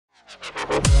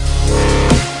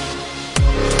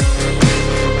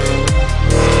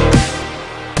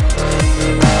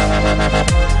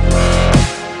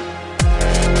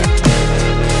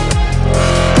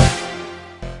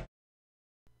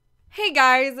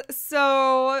guys,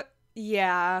 so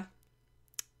yeah,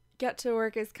 get to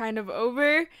work is kind of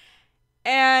over.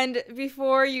 And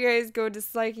before you guys go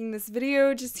disliking this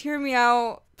video, just hear me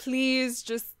out. Please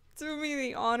just do me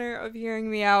the honor of hearing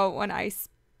me out when I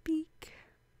speak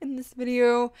in this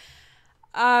video.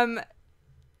 There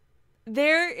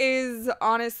is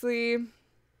honestly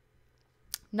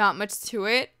not much to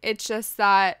it. It's just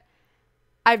that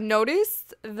I've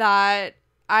noticed that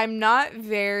I'm not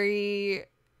very,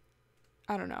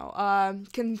 I don't know,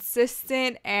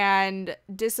 consistent and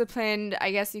disciplined,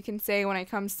 I guess you can say, when it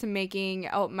comes to making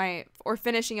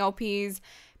finishing LPs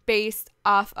based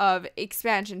off of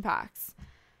expansion packs.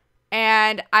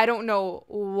 And I don't know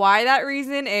why that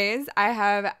reason is. I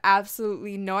have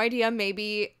absolutely no idea.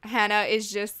 Maybe Hannah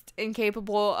is just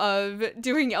incapable of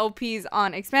doing LPs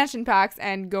on expansion packs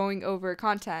and going over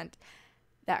content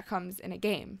that comes in a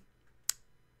game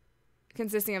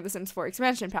consisting of the Sims 4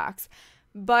 expansion packs.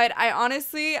 But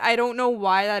I don't know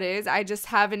why that is. I just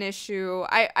have an issue.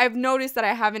 I've noticed that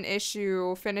I have an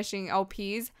issue finishing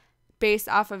LPs based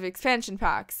off of expansion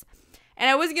packs. And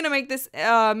I was going to make this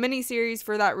mini series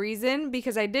for that reason,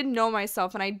 because I did know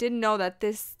myself and I did know that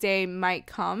this day might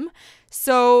come.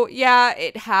 So yeah,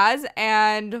 it has.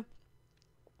 And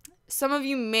some of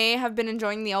you may have been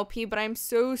enjoying the LP, but I'm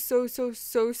so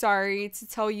sorry to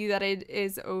tell you that it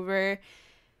is over,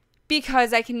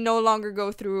 because I can no longer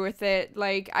go through with it.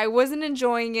 Like, I wasn't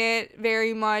enjoying it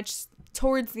very much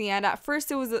towards the end. At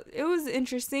first it was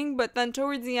interesting, but then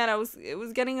towards the end it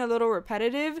was getting a little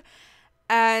repetitive.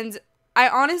 And I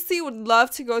honestly would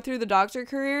love to go through the doctor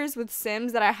careers with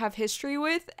Sims that I have history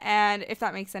with, and if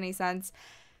that makes any sense.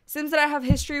 Sims that I have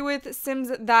history with,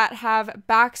 Sims that have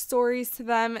backstories to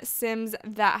them, Sims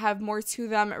that have more to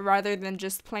them rather than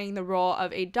just playing the role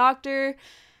of a doctor,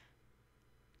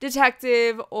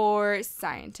 detective, or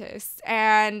scientist.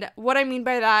 And what I mean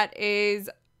by that is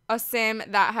a Sim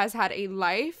that has had a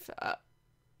life.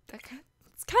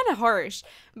 It's kind of harsh,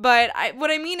 but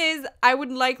what I mean is I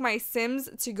would like my Sims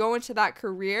to go into that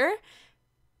career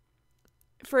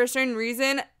for a certain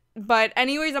reason. But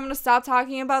anyways, I'm going to stop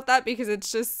talking about that because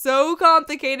it's just so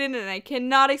complicated and I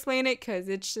cannot explain it because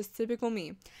it's just typical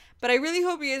me. But I really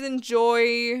hope you guys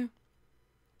enjoyed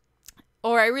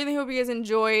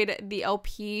the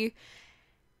LP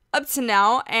up to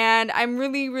now, and I'm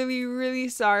really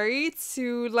sorry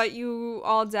to let you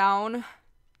all down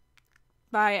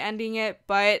by ending it,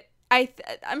 but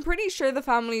I'm pretty sure the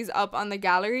family's up on the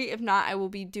gallery. If not, I will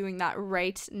be doing that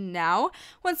right now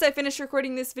once I finish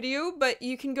recording this video, but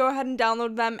you can go ahead and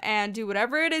download them and do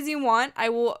whatever it is you want. I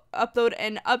will upload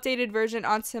an updated version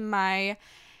onto my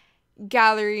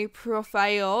gallery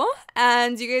profile,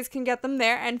 and you guys can get them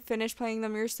there and finish playing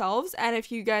them yourselves. And if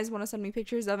you guys want to send me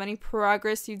pictures of any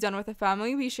progress you've done with the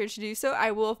family, be sure to do so.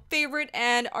 I will favorite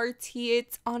and RT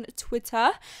it on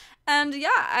Twitter. And yeah,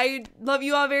 I love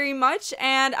you all very much,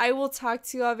 and I will talk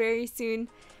to you all very soon.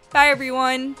 Bye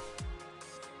everyone.